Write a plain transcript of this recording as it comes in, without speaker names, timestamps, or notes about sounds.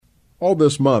All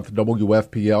this month,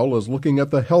 WFPL is looking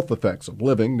at the health effects of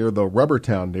living near the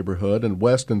Rubbertown neighborhood in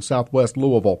west and southwest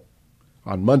Louisville.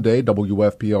 On Monday,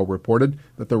 WFPL reported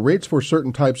that the rates for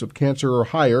certain types of cancer are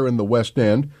higher in the West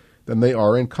End than they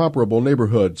are in comparable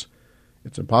neighborhoods.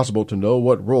 It's impossible to know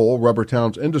what role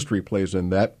Rubbertown's industry plays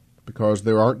in that, because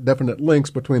there aren't definite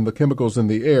links between the chemicals in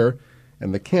the air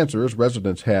and the cancers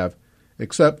residents have,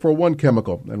 except for one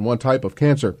chemical and one type of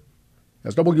cancer.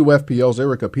 As WFPL's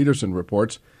Erica Peterson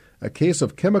reports, a case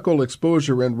of chemical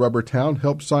exposure in Rubbertown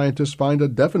helped scientists find a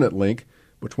definite link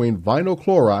between vinyl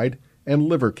chloride and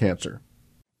liver cancer.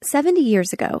 70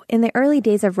 years ago, in the early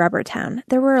days of Rubbertown,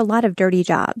 there were a lot of dirty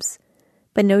jobs.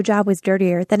 But no job was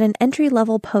dirtier than an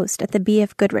entry-level post at the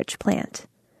B.F. Goodrich plant.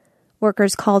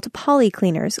 Workers called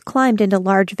polycleaners climbed into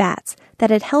large vats that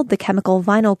had held the chemical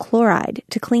vinyl chloride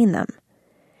to clean them.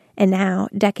 And now,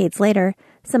 decades later,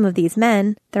 some of these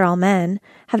men, they're all men,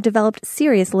 have developed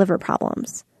serious liver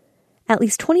problems. At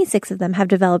least 26 of them have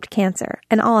developed cancer,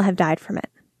 and all have died from it.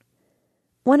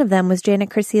 One of them was Janet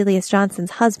Crecelius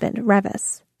Johnson's husband,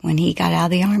 Revis. When he got out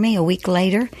of the Army, a week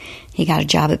later, he got a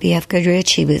job at B.F.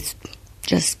 Goodrich. He was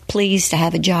just pleased to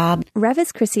have a job.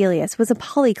 Revis Crecelius was a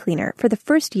polycleaner for the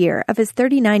first year of his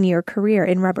 39-year career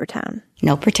in Rubbertown.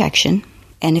 No protection.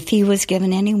 And if he was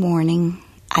given any warning,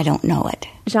 I don't know it.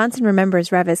 Johnson remembers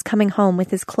Revis coming home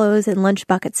with his clothes and lunch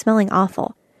bucket smelling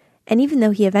awful. And even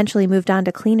though he eventually moved on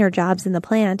to cleaner jobs in the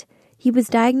plant, he was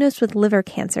diagnosed with liver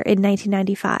cancer in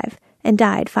 1995 and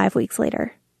died 5 weeks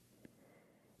later.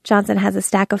 Johnson has a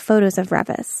stack of photos of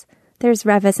Revis. There's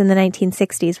Revis in the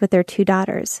 1960s with their 2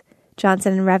 daughters,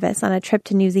 Johnson and Revis on a trip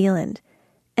to New Zealand,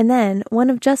 and then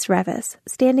one of just Revis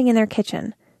standing in their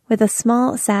kitchen with a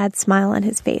small, sad smile on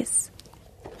his face.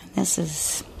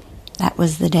 That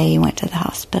was the day he went to the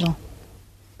hospital.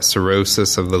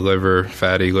 Cirrhosis of the liver,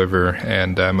 fatty liver,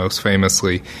 and most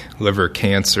famously liver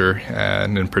cancer,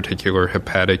 and in particular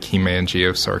hepatic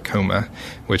hemangiosarcoma,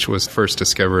 which was first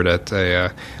discovered at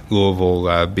a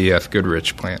Louisville B.F.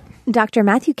 Goodrich plant. Dr.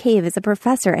 Matthew Cave is a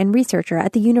professor and researcher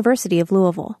at the University of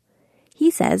Louisville. He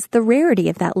says the rarity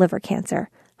of that liver cancer,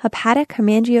 hepatic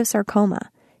hemangiosarcoma,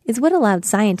 is what allowed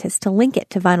scientists to link it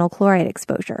to vinyl chloride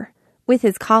exposure. With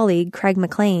his colleague, Craig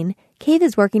McLean, Cave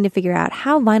is working to figure out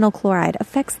how vinyl chloride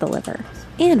affects the liver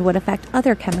and what effect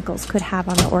other chemicals could have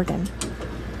on the organ.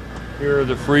 Here are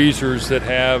the freezers that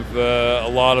have a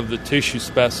lot of the tissue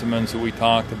specimens that we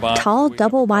talked about. Tall,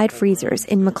 double-wide freezers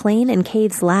in McLean and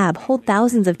Cave's lab hold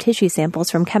thousands of tissue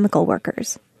samples from chemical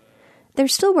workers.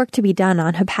 There's still work to be done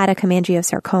on hepatic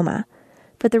hemangiosarcoma,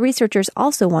 but the researchers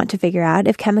also want to figure out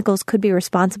if chemicals could be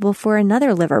responsible for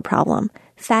another liver problem,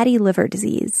 fatty liver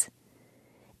disease.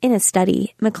 In a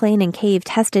study, McLean and Cave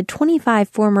tested 25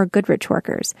 former Goodrich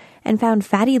workers and found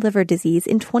fatty liver disease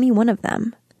in 21 of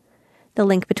them. The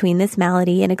link between this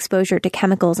malady and exposure to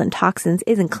chemicals and toxins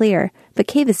isn't clear, but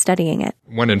Cave is studying it.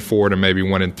 1 in 4 to maybe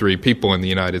 1 in 3 people in the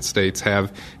United States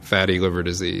have fatty liver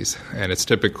disease, and it's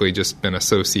typically just been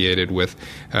associated with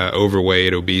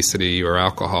overweight, obesity, or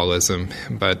alcoholism.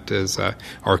 But as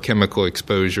our chemical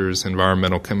exposures,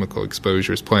 environmental chemical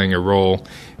exposures playing a role,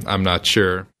 I'm not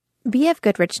sure. B.F.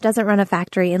 Goodrich doesn't run a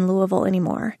factory in Louisville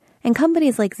anymore, and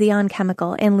companies like Zeon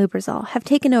Chemical and Lubrizol have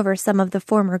taken over some of the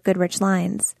former Goodrich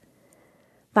lines.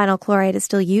 Vinyl chloride is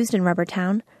still used in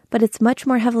Rubbertown, but it's much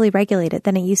more heavily regulated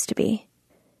than it used to be.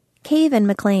 Cave and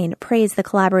McLean praise the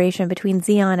collaboration between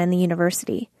Zeon and the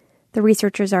university. The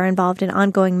researchers are involved in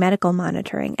ongoing medical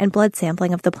monitoring and blood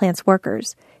sampling of the plant's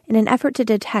workers in an effort to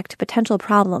detect potential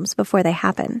problems before they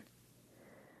happen.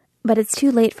 But it's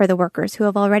too late for the workers who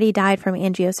have already died from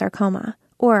angiosarcoma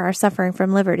or are suffering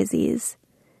from liver disease.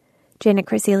 Janet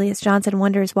Crecelius Johnson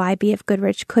wonders why B.F.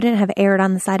 Goodrich couldn't have erred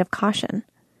on the side of caution.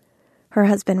 Her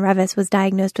husband, Revis, was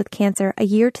diagnosed with cancer a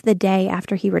year to the day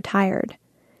after he retired.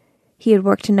 He had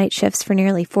worked night shifts for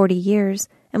nearly 40 years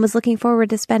and was looking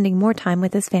forward to spending more time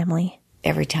with his family.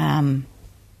 Every time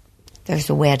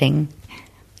there's a wedding,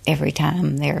 every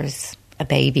time there's a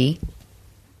baby,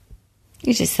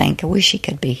 you just think, I wish he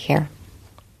could be here.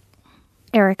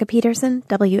 Erica Peterson,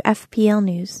 WFPL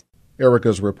News.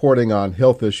 Erica's reporting on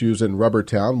health issues in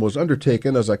Rubbertown was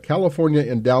undertaken as a California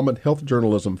Endowment Health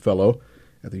Journalism Fellow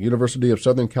at the University of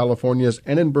Southern California's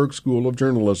Annenberg School of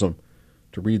Journalism.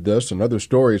 To read this and other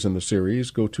stories in the series,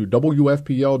 go to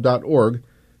WFPL.org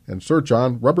and search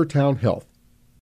on Rubbertown Health.